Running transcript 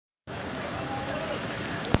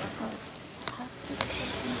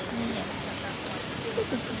Christmas Eve.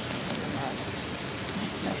 This is was.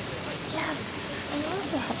 Yeah, and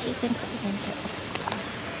also happy Thanksgiving to